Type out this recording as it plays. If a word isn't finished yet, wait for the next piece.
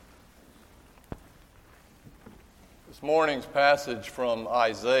This morning's passage from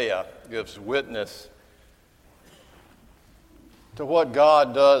Isaiah gives witness to what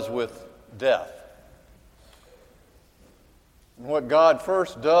God does with death. And what God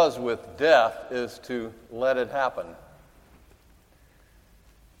first does with death is to let it happen.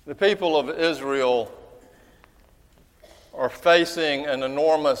 The people of Israel are facing an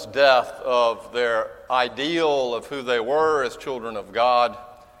enormous death of their ideal of who they were as children of God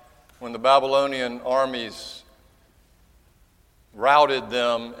when the Babylonian armies routed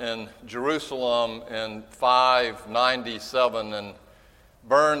them in Jerusalem in 597 and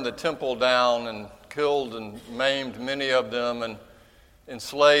burned the temple down and killed and maimed many of them and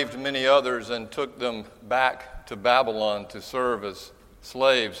enslaved many others and took them back to Babylon to serve as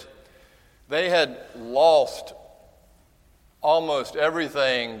slaves. They had lost almost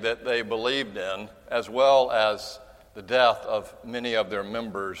everything that they believed in, as well as the death of many of their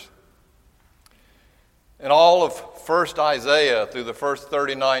members. In all of 1st Isaiah, through the first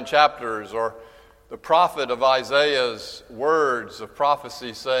 39 chapters, are the prophet of Isaiah's words of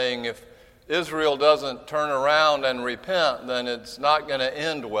prophecy saying, if Israel doesn't turn around and repent, then it's not going to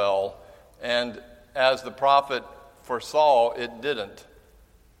end well. And as the prophet foresaw, it didn't.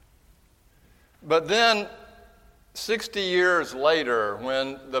 But then, 60 years later,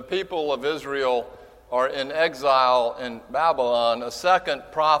 when the people of Israel are in exile in Babylon, a second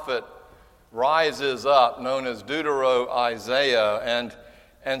prophet rises up, known as Deutero-Isaiah,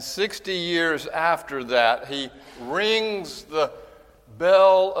 and 60 years after that, he rings the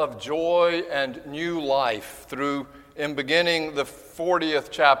bell of joy and new life in beginning the 40th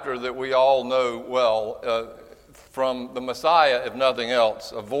chapter that we all know well from the Messiah, if nothing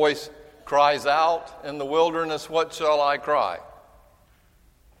else. A voice cries out in the wilderness, "What shall I cry?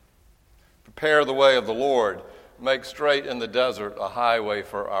 Prepare the way of the Lord. Make straight in the desert a highway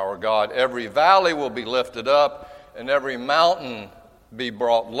for our God. Every valley will be lifted up, and every mountain be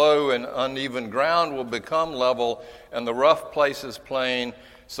brought low, and uneven ground will become level, and the rough places plain,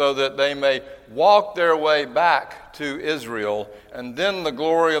 so that they may walk their way back to Israel. And then the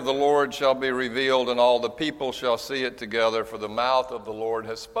glory of the Lord shall be revealed, and all the people shall see it together, for the mouth of the Lord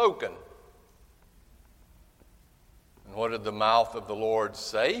has spoken." And what did the mouth of the Lord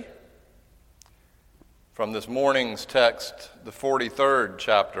say? From this morning's text, the 43rd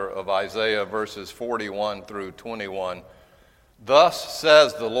chapter of Isaiah, verses 41 through 21. "Thus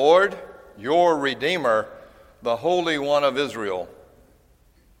says the Lord, your Redeemer, the Holy One of Israel.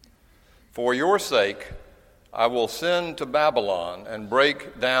 For your sake, I will send to Babylon and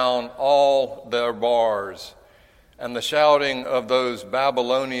break down all their bars, and the shouting of those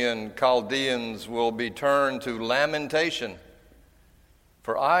Babylonian Chaldeans will be turned to lamentation.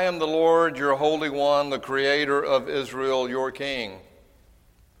 For I am the Lord, your Holy One, the Creator of Israel, your King.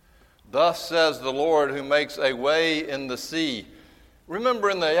 Thus says the Lord, who makes a way in the sea." Remember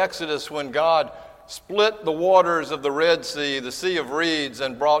in the Exodus when God split the waters of the Red Sea, the Sea of Reeds,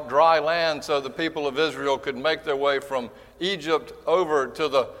 and brought dry land so the people of Israel could make their way from Egypt over to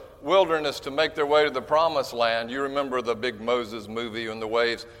the wilderness to make their way to the Promised Land. You remember the big Moses movie and the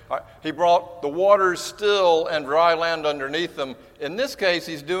waves. He brought the waters still and dry land underneath them. In this case,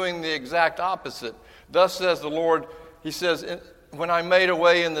 he's doing the exact opposite. Thus says the Lord, he says, when I made a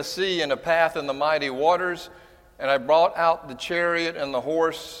way in the sea and a path in the mighty waters, and I brought out the chariot and the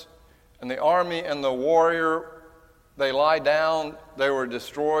horse and the army and the warrior, they lie down, they were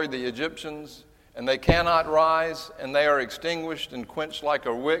destroyed, the Egyptians, and they cannot rise, and they are extinguished and quenched like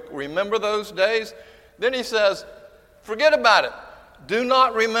a wick. Remember those days? Then he says, forget about it. Do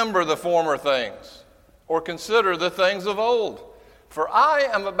not remember the former things, or consider the things of old. For I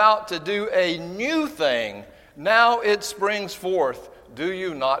am about to do a new thing. Now it springs forth. Do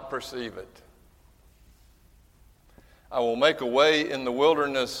you not perceive it? I will make a way in the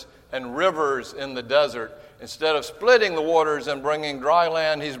wilderness and rivers in the desert. Instead of splitting the waters and bringing dry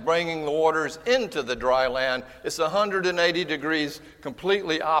land, he's bringing the waters into the dry land. It's 180 degrees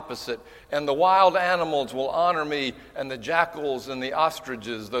completely opposite. And the wild animals will honor me, and the jackals and the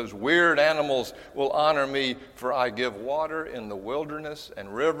ostriches, those weird animals, will honor me, for I give water in the wilderness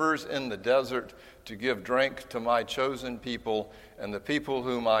and rivers in the desert to give drink to my chosen people and the people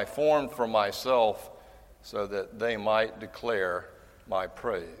whom I formed for myself, so that they might declare my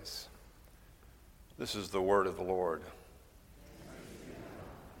praise. This is the word of the Lord.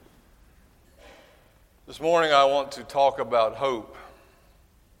 This morning I want to talk about hope.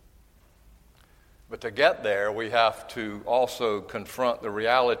 But to get there, we have to also confront the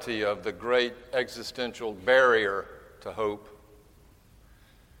reality of the great existential barrier to hope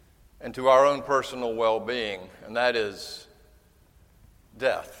and to our own personal well-being, and that is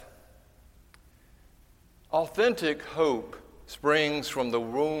death. Authentic hope springs from the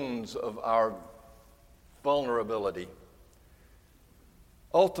wounds of our vulnerability.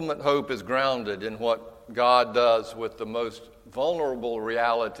 Ultimate hope is grounded in what God does with the most vulnerable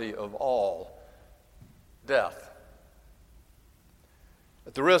reality of all, death.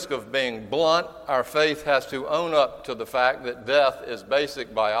 At the risk of being blunt, our faith has to own up to the fact that death is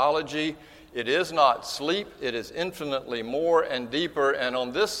basic biology. It is not sleep. It is infinitely more and deeper, and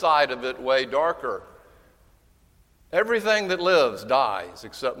on this side of it, way darker. Everything that lives dies,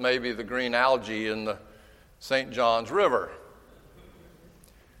 except maybe the green algae in the St. John's River.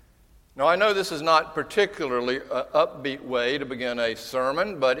 Now, I know this is not particularly an upbeat way to begin a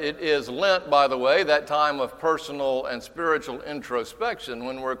sermon, but it is Lent, by the way, that time of personal and spiritual introspection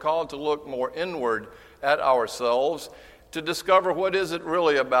when we're called to look more inward at ourselves to discover what is it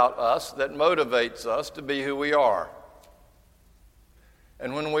really about us that motivates us to be who we are.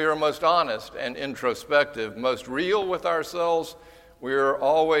 And when we are most honest and introspective, most real with ourselves, we are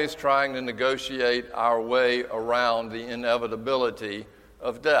always trying to negotiate our way around the inevitability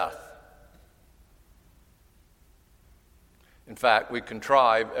of death. In fact, we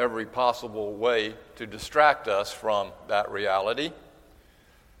contrive every possible way to distract us from that reality,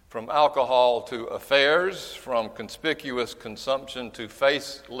 from alcohol to affairs, from conspicuous consumption to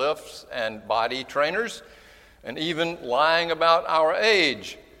facelifts and body trainers, and even lying about our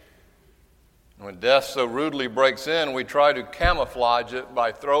age. When death so rudely breaks in, we try to camouflage it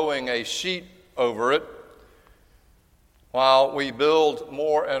by throwing a sheet over it, while we build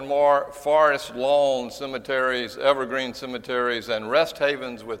more and more forest lawn cemeteries, evergreen cemeteries, and rest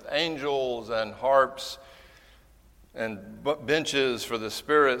havens with angels and harps and benches for the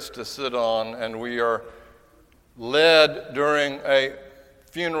spirits to sit on, and we are led during a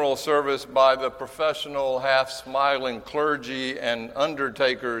funeral service by the professional, half-smiling clergy and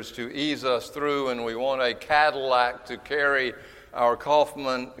undertakers to ease us through, and we want a Cadillac to carry our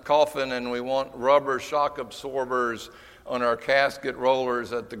coffin, and we want rubber shock absorbers on our casket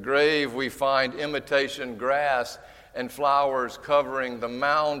rollers. At the grave, we find imitation grass and flowers covering the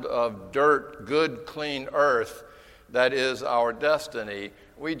mound of dirt, good, clean earth that is our destiny.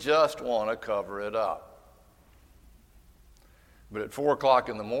 We just want to cover it up. But at 4 o'clock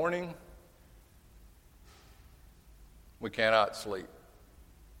in the morning, we cannot sleep.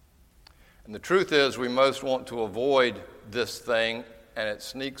 And the truth is, we most want to avoid this thing, and it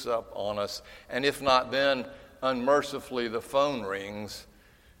sneaks up on us. And if not then, unmercifully, the phone rings,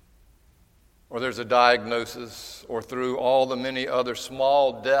 or there's a diagnosis, or through all the many other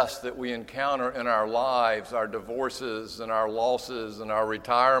small deaths that we encounter in our lives, our divorces and our losses and our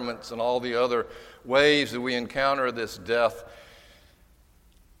retirements and all the other ways that we encounter this death,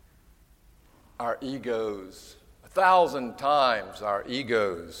 our egos, 1,000 times our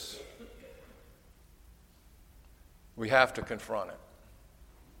egos, we have to confront it.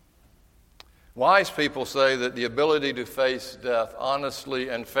 Wise people say that the ability to face death honestly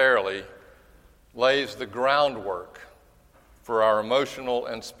and fairly lays the groundwork for our emotional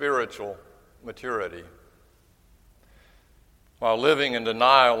and spiritual maturity. While living in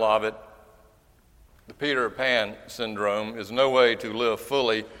denial of it, the Peter Pan syndrome is no way to live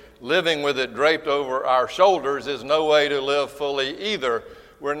fully. Living with it draped over our shoulders is no way to live fully either.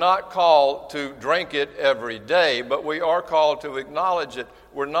 We're not called to drink it every day, but we are called to acknowledge it.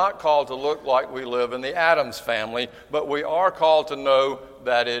 We're not called to look like we live in the Addams family, but we are called to know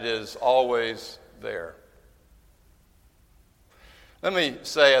that it is always there. Let me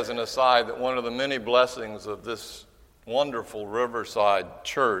say as an aside that one of the many blessings of this wonderful Riverside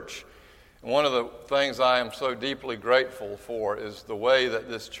Church, and one of the things I am so deeply grateful for, is the way that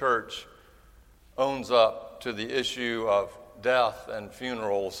this church owns up to the issue of death and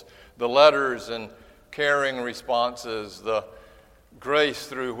funerals, the letters and caring responses, the grace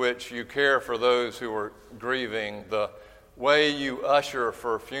through which you care for those who are grieving, the way you usher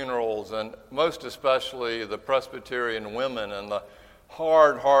for funerals, and most especially the Presbyterian women and the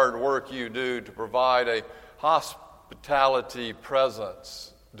hard work you do to provide a hospitality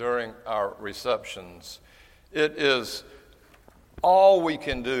presence during our receptions. It is all we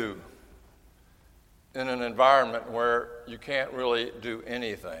can do in an environment where you can't really do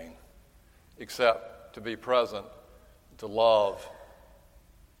anything except to be present, to love,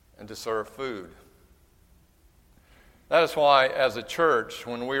 and to serve food. That is why, as a church,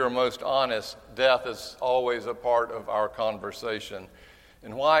 when we are most honest, death is always a part of our conversation,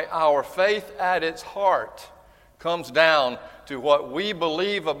 and why our faith at its heart comes down to what we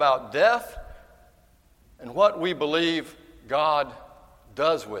believe about death and what we believe God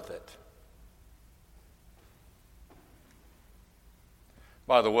does with it.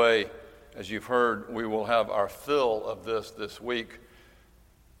 By the way, as you've heard, we will have our fill of this week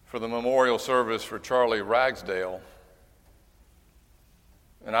for the memorial service for Charlie Ragsdale.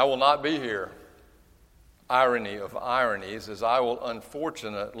 And I will not be here, irony of ironies, as I will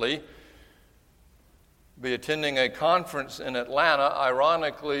unfortunately be attending a conference in Atlanta,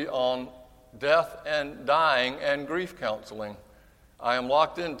 ironically on death and dying and grief counseling. I am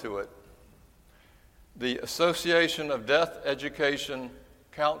locked into it. The Association of Death Education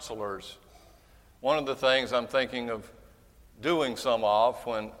Counselors, one of the things I'm thinking of doing some of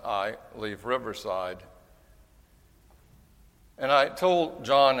when I leave Riverside. And I told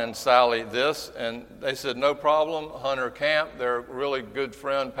John and Sally this, and they said, no problem. Hunter Camp, their really good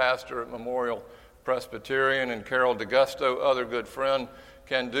friend, pastor at Memorial Presbyterian, and Carol DeGusto, other good friend,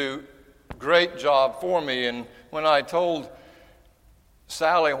 can do a great job for me. And when I told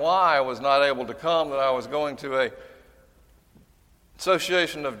Sally why I was not able to come, that I was going to a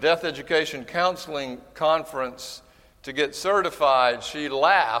Association of Death Education Counseling conference to get certified, she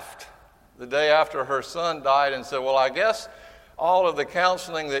laughed the day after her son died and said, well, I guess all of the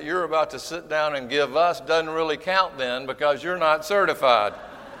counseling that you're about to sit down and give us doesn't really count then because you're not certified.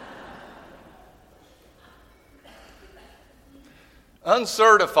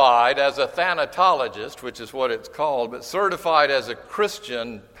 Uncertified as a thanatologist, which is what it's called, but certified as a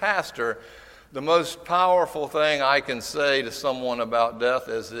Christian pastor, the most powerful thing I can say to someone about death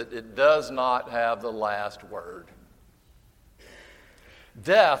is that it does not have the last word.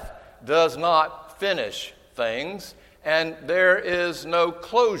 Death does not finish things, and there is no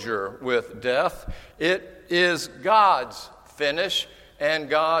closure with death. It is God's finish and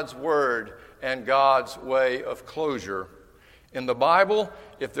God's word and God's way of closure. In the Bible,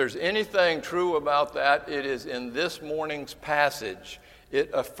 if there's anything true about that, it is in this morning's passage. It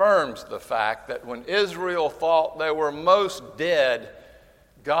affirms the fact that when Israel thought they were most dead,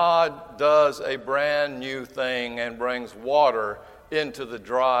 God does a brand new thing and brings water into the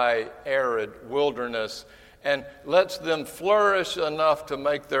dry, arid wilderness and lets them flourish enough to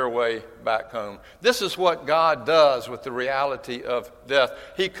make their way back home. This is what God does with the reality of death.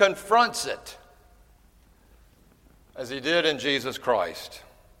 He confronts it, as he did in Jesus Christ.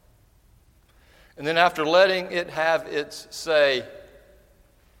 And then after letting it have its say,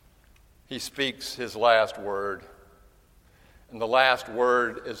 he speaks his last word. And the last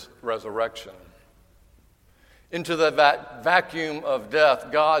word is resurrection. Into the vacuum of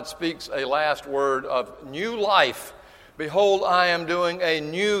death, God speaks a last word of new life. Behold, I am doing a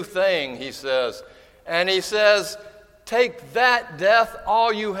new thing, he says. And he says, take that, death,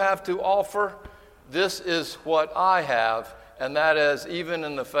 all you have to offer. This is what I have, and that is, even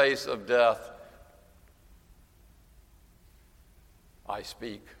in the face of death, I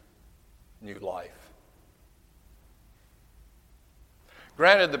speak new life.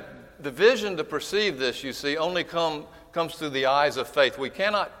 Granted, the vision to perceive this, you see, only comes through the eyes of faith. We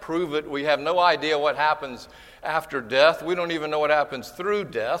cannot prove it. We have no idea what happens after death. We don't even know what happens through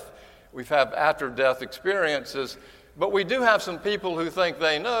death. We've had after-death experiences. But we do have some people who think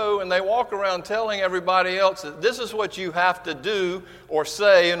they know, and they walk around telling everybody else that this is what you have to do or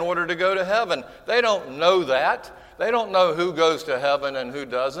say in order to go to heaven. They don't know that. They don't know who goes to heaven and who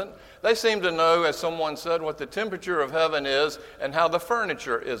doesn't. They seem to know, as someone said, what the temperature of heaven is and how the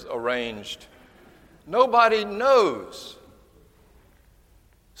furniture is arranged. Nobody knows.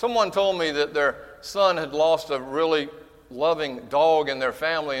 Someone told me that their son had lost a really loving dog in their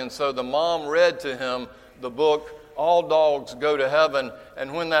family, and so the mom read to him the book, All Dogs Go to Heaven.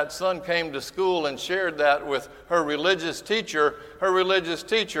 And when that son came to school and shared that with her religious teacher,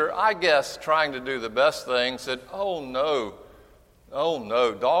 I guess, trying to do the best thing, said, oh no,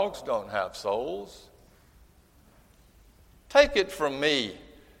 dogs don't have souls. Take it from me.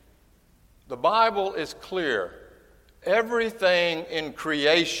 The Bible is clear. Everything in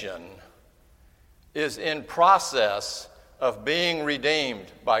creation is in process of being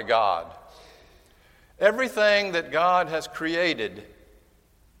redeemed by God. Everything that God has created,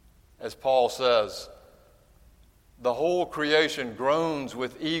 as Paul says, the whole creation groans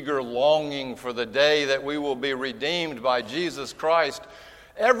with eager longing for the day that we will be redeemed by Jesus Christ.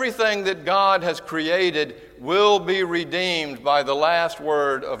 Everything that God has created will be redeemed by the last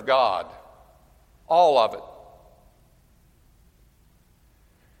word of God. All of it.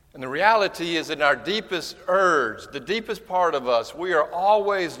 And the reality is, in our deepest urge, the deepest part of us, we are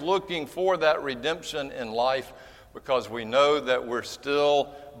always looking for that redemption in life because we know that we're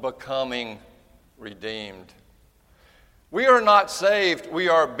still becoming redeemed. We are not saved, we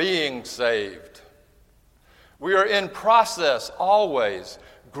are being saved. We are in process always,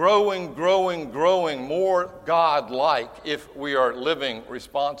 growing more God-like if we are living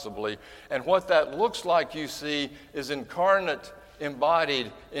responsibly. And what that looks like, you see, is incarnate,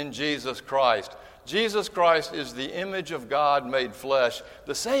 embodied in Jesus Christ. Jesus Christ is the image of God made flesh,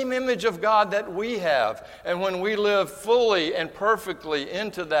 the same image of God that we have. And when we live fully and perfectly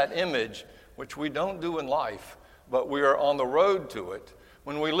into that image, which we don't do in life, but we are on the road to it,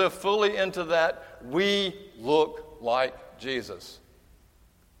 when we live fully into that, we look like Jesus.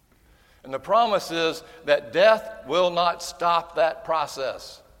 And the promise is that death will not stop that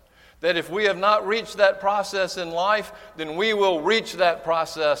process. That if we have not reached that process in life, then we will reach that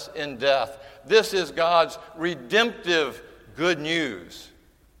process in death. This is God's redemptive good news.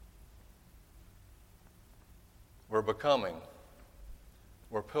 We're becoming.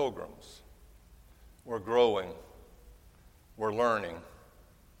 We're pilgrims. We're growing. We're learning.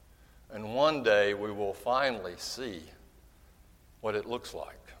 And one day we will finally see what it looks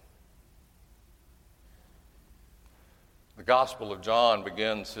like. The Gospel of John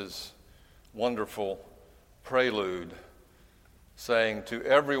begins his wonderful prelude saying, to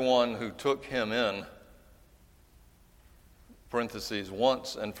everyone who took him in, parentheses,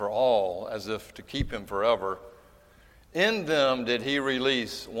 once and for all, as if to keep him forever, in them did he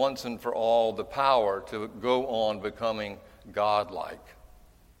release once and for all the power to go on becoming godlike.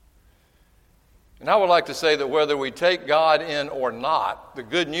 And I would like to say that whether we take God in or not, the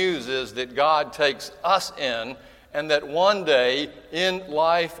good news is that God takes us in, and that one day, in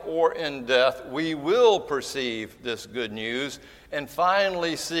life or in death, we will perceive this good news and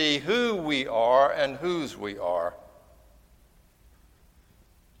finally see who we are and whose we are.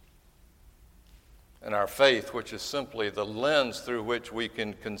 And our faith, which is simply the lens through which we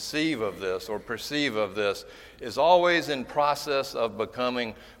can conceive of this or perceive of this, is always in process of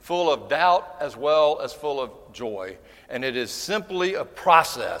becoming full of doubt as well as full of joy. And it is simply a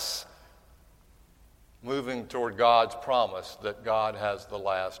process moving toward God's promise that God has the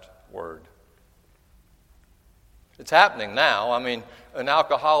last word. It's happening now. I mean, an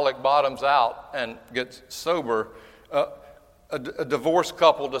alcoholic bottoms out and gets sober. A divorced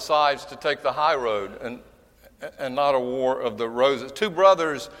couple decides to take the high road and not a war of the roses. Two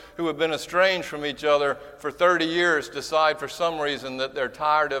brothers who have been estranged from each other for 30 years decide for some reason that they're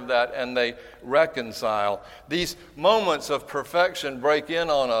tired of that and they reconcile. These moments of perfection break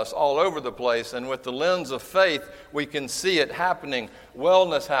in on us all over the place, and with the lens of faith, we can see it happening.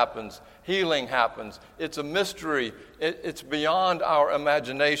 Wellness happens. Healing happens. It's a mystery. It's beyond our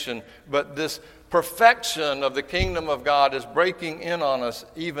imagination, but this perfection of the kingdom of God is breaking in on us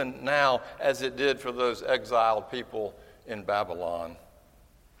even now, as it did for those exiled people in Babylon.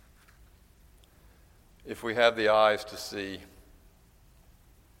 If we have the eyes to see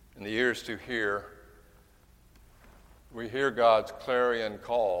and the ears to hear, we hear God's clarion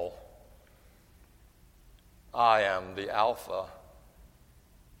call. I am the Alpha,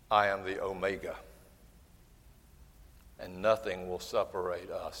 I am the Omega, and nothing will separate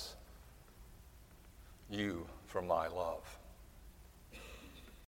us, you, from my love.